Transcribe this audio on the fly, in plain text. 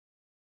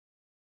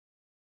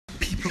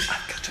people,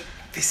 I've got a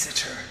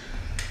visitor.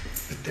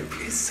 But there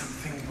is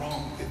something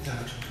wrong with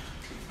that.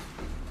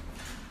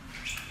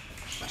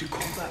 What do you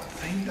call that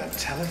thing, that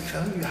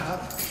telephone you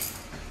have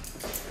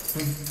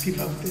when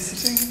people are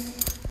visiting?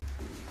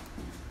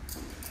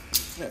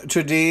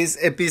 Today's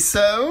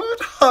episode,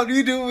 how are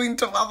you doing?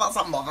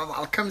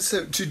 Welcome.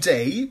 So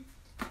today,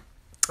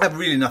 I have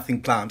really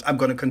nothing planned. I'm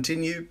going to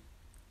continue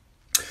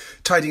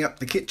tidying up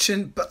the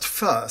kitchen, but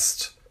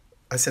first,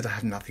 I said I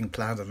had nothing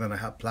planned and then I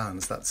had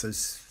plans. That's so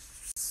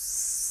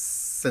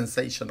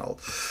sensational.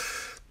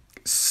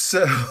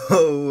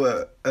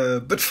 So,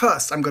 but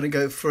first I'm going to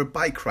go for a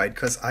bike ride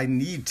because I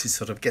need to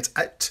sort of get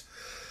out.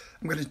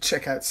 I'm going to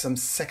check out some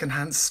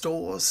secondhand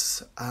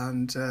stores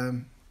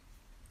and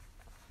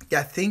yeah,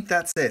 I think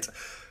that's it.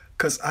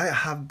 Because I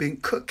have been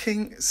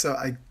cooking, so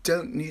I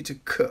don't need to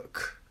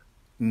cook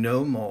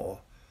no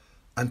more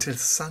until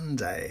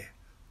Sunday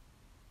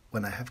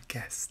when I have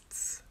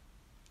guests.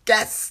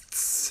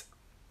 Guests!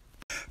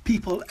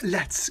 People,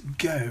 let's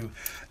go.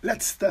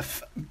 Let's go.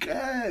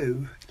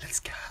 Let's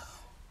go.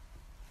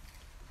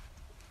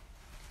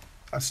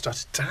 I've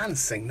started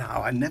dancing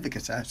now. I never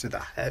get out of the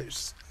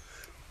house.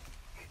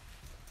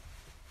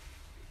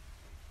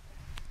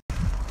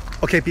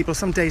 Okay, people,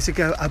 some days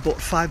ago I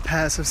bought 5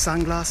 pairs of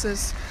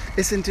sunglasses.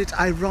 Isn't it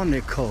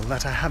ironical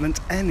that I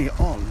haven't any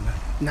on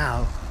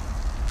now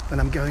when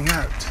I'm going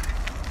out?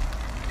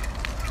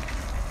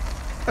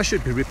 I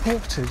should be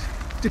deported.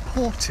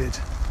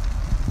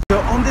 So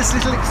on this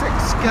little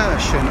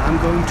excursion, I'm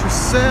going to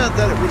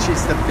Söder, which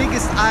is the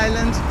biggest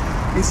island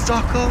in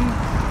Stockholm,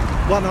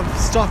 one of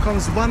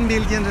Stockholm's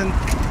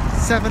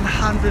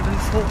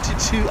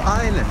 1,742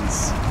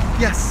 islands.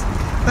 Yes,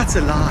 that's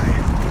a lie.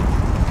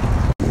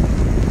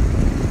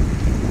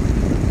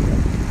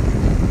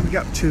 We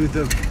got to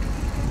the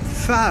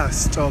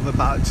first of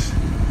about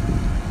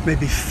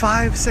maybe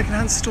 5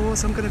 secondhand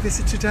stores I'm going to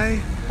visit today,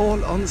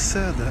 all on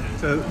Söder.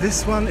 So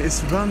this one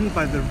is run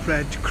by the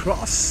Red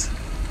Cross.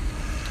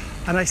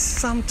 And I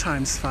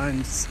sometimes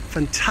find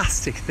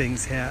fantastic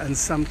things here and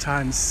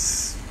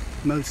sometimes,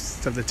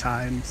 most of the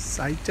times,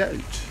 I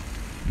don't.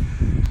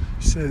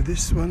 So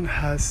this one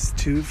has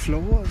 2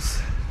 floors.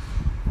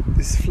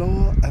 This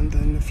floor and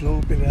then the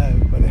floor below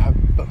where they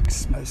have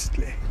books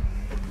mostly.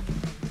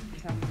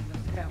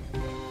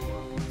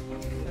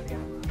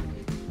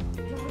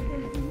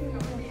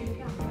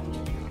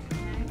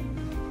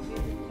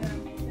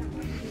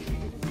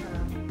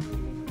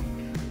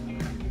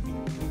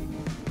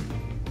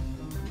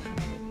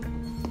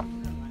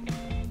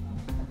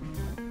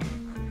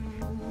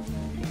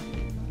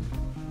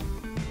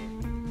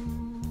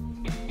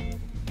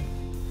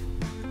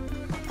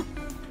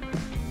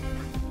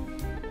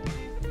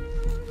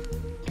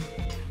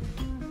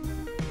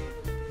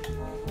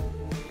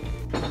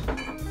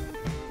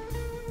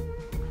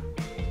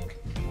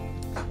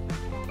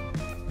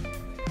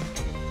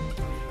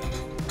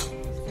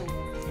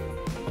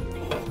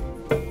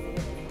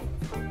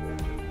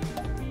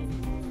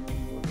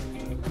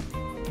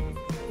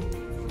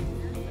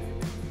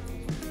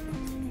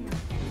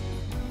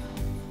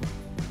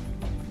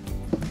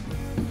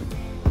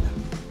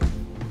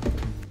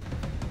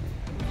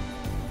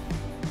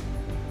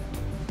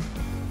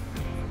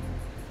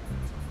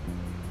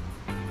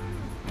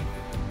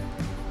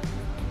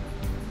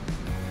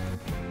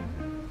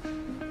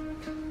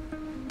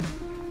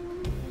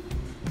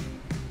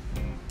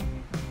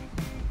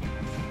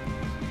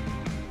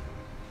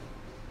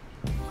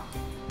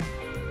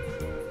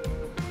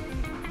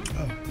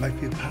 Might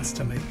be a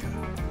pasta maker.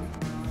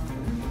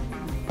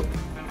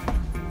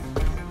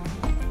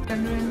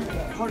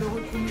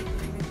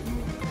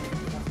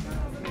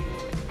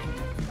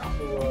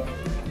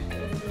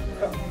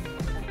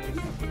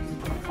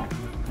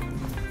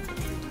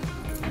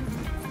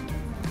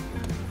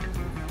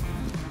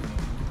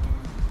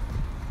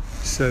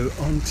 So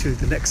on to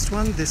the next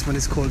one. This one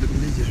is called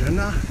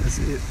Myrorna, as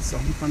it's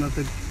on one of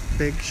the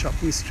big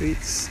shopping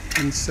streets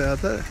in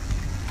Söder.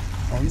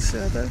 On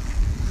Söder?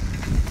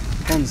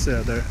 On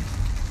Söder.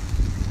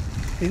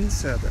 In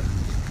Söder.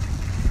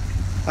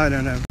 I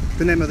don't know.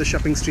 The name of the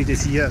shopping street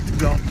is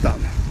Götgatan.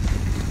 I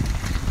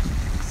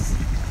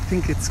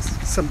think it's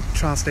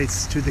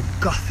translates to the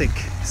Gothic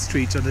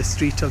street or the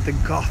street of the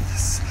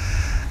Goths.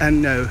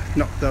 And no,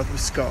 not the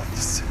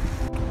Scots.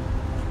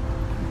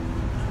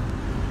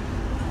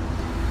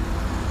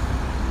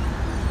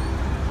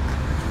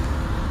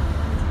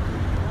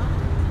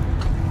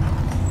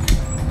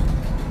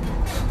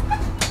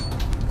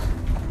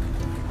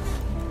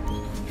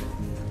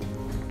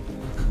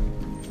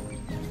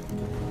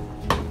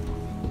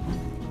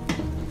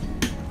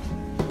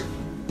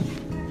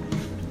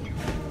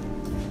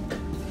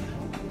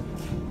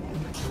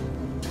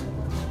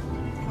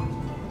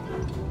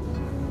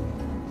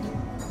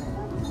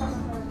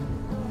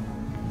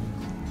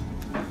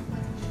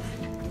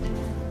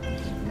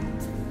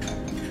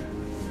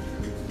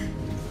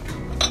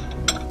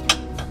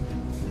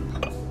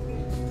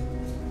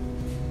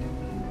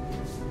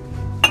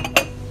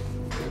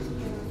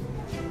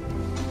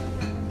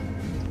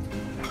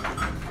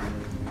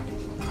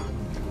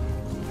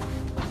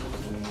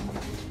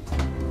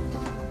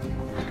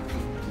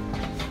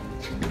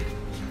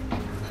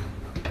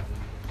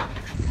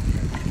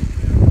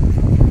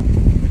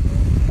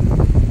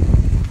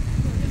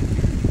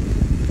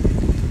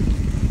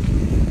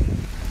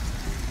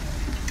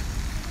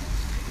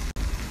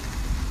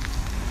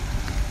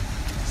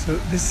 So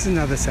this is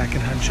another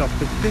second-hand shop,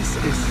 but this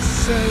is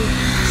so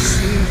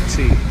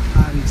snooty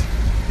and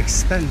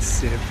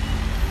expensive.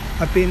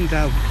 I've been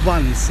there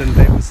once and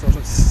they were sort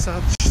of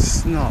such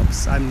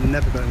snobs. I'm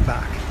never going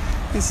back.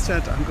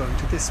 Instead, I'm going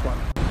to this one.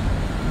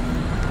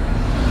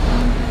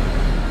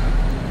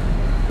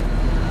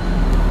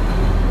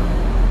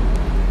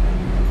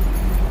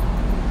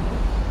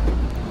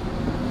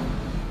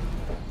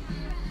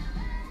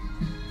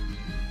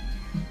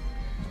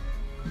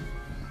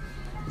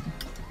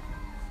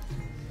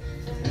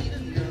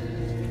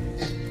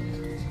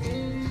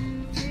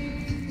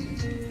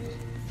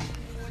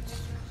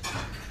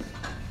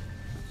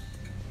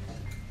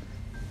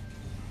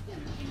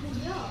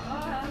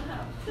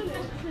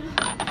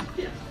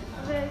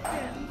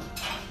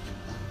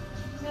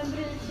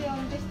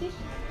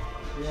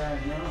 Yeah,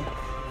 I know.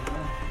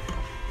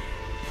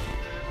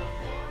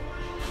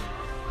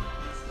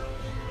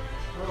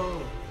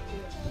 Oh.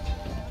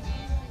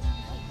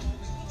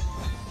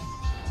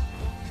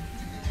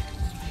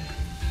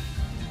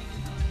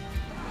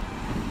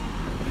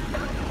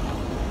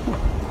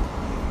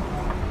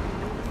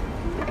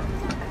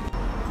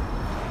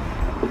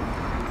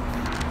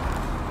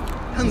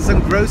 And some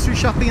grocery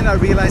shopping, and I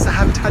realised I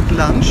haven't had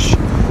lunch,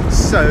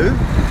 so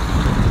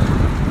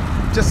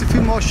just a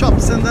few more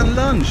shops and then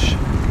lunch.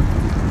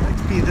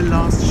 Might be the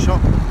last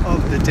shop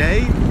of the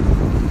day.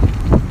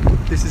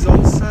 This is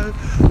also,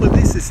 well,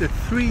 this is a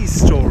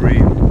 3-story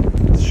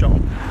shop.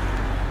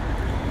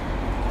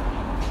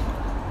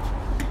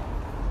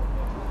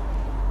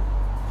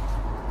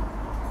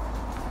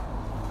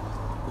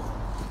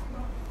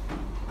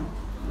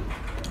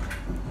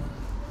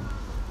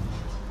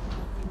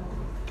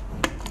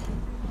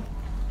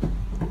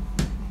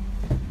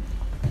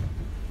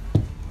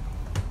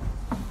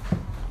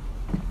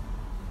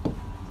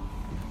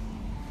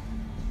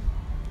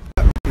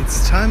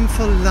 It's time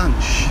for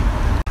lunch.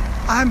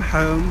 I'm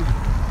home.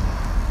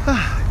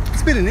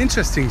 It's been an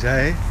interesting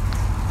day.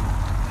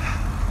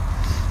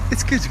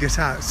 It's good to get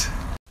out.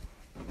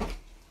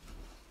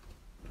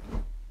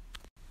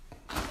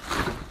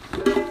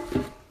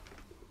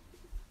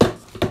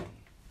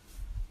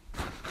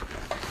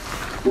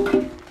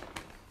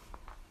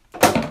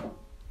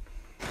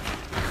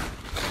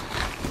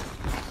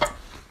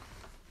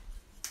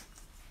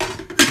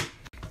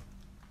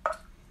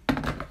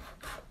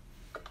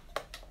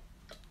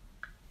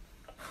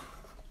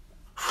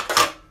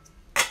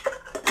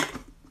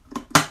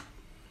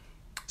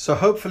 So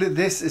hopefully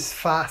this is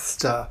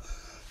faster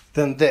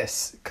than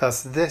this,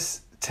 because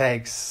this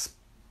takes,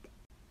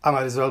 I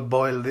might as well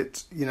boil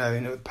it, in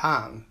a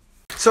pan.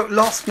 So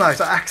last night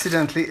I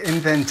accidentally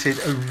invented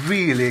a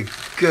really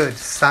good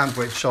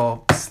sandwich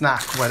or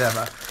snack,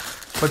 whatever.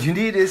 What you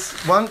need is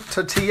 1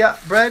 tortilla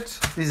bread.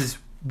 This is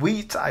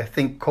wheat. I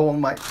think corn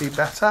might be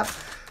better.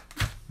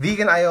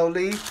 Vegan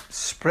aioli,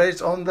 spread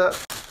it on the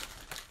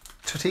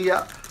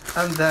tortilla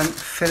and then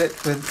fill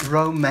it with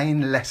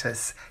romaine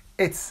lettuce.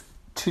 It's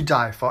to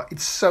die for.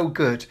 It's so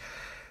good.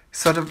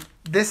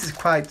 This is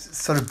quite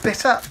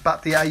bitter,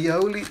 but the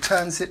aioli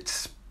turns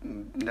it,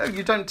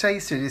 you don't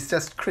taste it, it's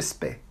just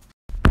crispy.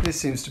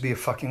 This seems to be a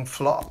fucking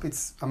flop.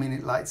 It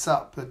lights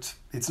up, but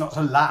it's not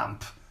a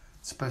lamp.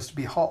 It's supposed to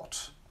be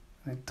hot,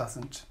 and it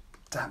doesn't.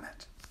 Damn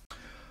it.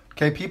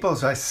 Okay, people,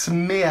 so I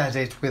smeared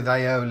it with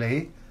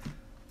aioli,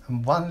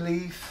 and 1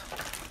 leaf,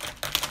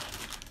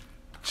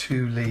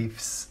 2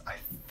 leaves. I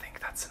think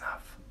that's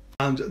enough.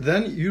 And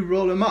then you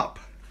roll them up.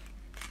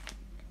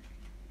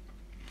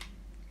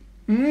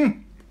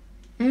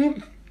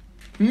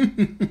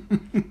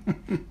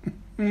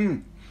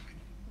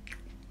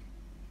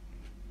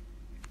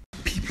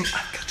 People,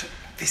 I've got a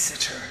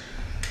visitor,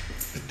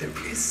 but there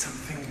is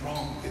something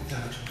wrong with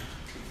the,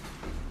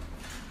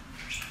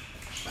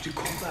 what do you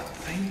call that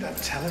thing, that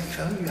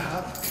telephone you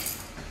have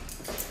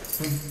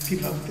when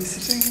people are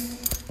visiting?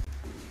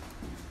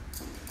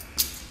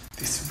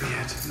 This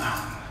weird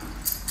man.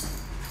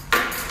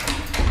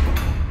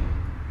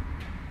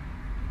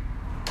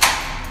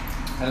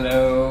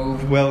 Hello.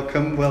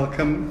 Welcome.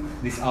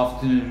 This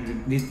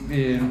afternoon,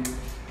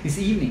 this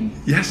evening.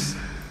 Yes,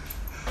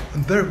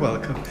 I'm very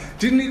welcome. It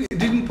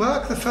didn't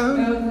work, the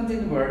phone? No, it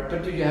didn't work.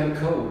 But do you have a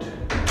code?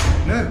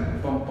 No.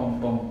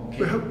 Okay.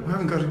 We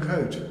haven't got a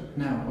code.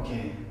 No.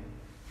 Okay.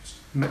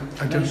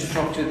 I don't. You should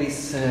talk to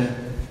this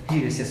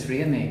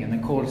hyresgästförening and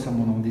then call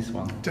someone on this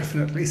one.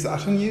 Definitely. Is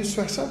that a new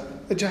sweater?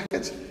 A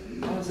jacket?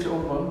 Oh, it's an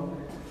old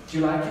one. Do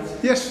you like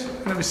it? Yes,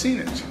 I've never seen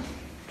it.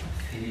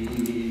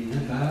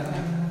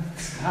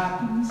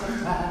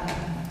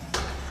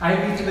 I've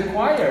been to the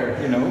choir,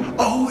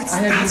 Oh, I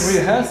have been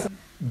rehearsing.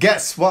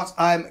 Guess what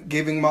I'm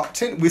giving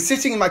Martin? We're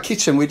sitting in my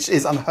kitchen, which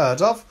is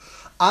unheard of.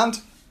 And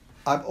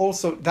I'm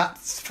also, that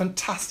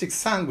fantastic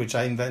sandwich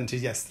I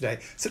invented yesterday.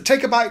 So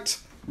take a bite.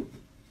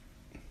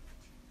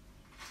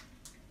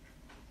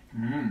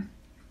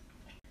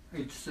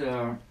 It's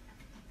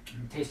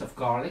taste of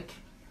garlic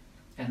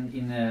and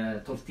in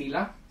a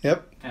tortilla.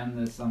 Yep.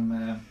 And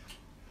some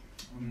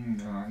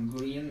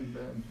green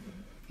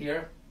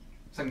here,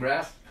 some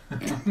grass.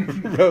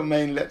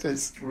 Romaine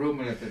lettuce.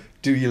 Romaine lettuce.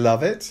 Do you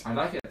love it? I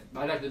like it.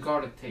 I like the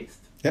garlic taste.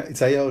 Yeah,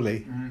 it's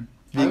aioli.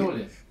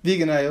 Aioli.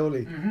 Vegan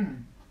aioli.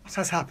 What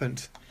has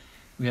happened?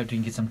 We are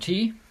drinking some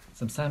tea,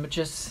 some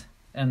sandwiches,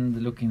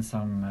 and looking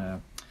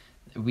some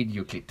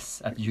video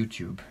clips at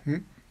YouTube.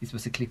 This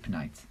was a clips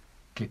night.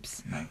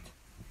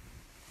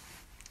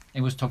 It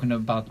was talking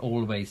about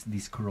always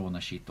this corona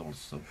shit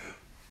also.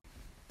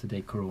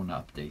 Today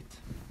corona update.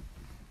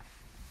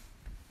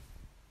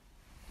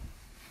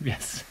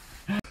 Yes.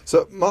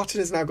 So Martin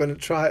is now going to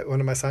try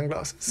one of my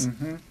sunglasses.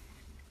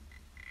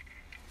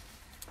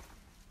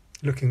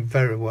 Looking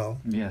very well.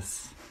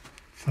 Yes.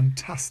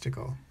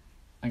 Fantastical.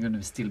 I'm going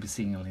to still be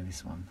single in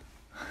this one.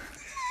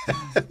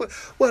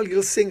 Well,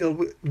 you'll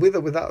single with or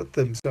without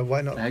them, so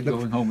why not? I'm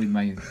going home with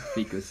my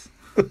ficus.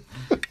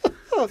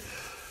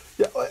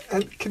 Yeah,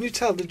 and can you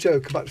tell the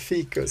joke about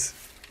ficus?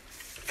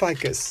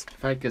 Ficus.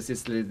 Ficus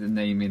is the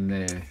name in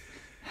the...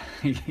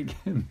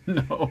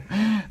 No,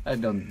 I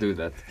don't do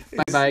that.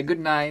 Bye-bye, good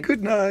night.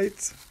 Good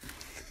night.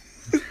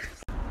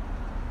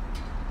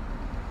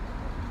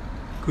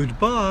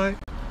 Goodbye.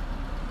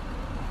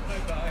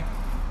 Bye-bye.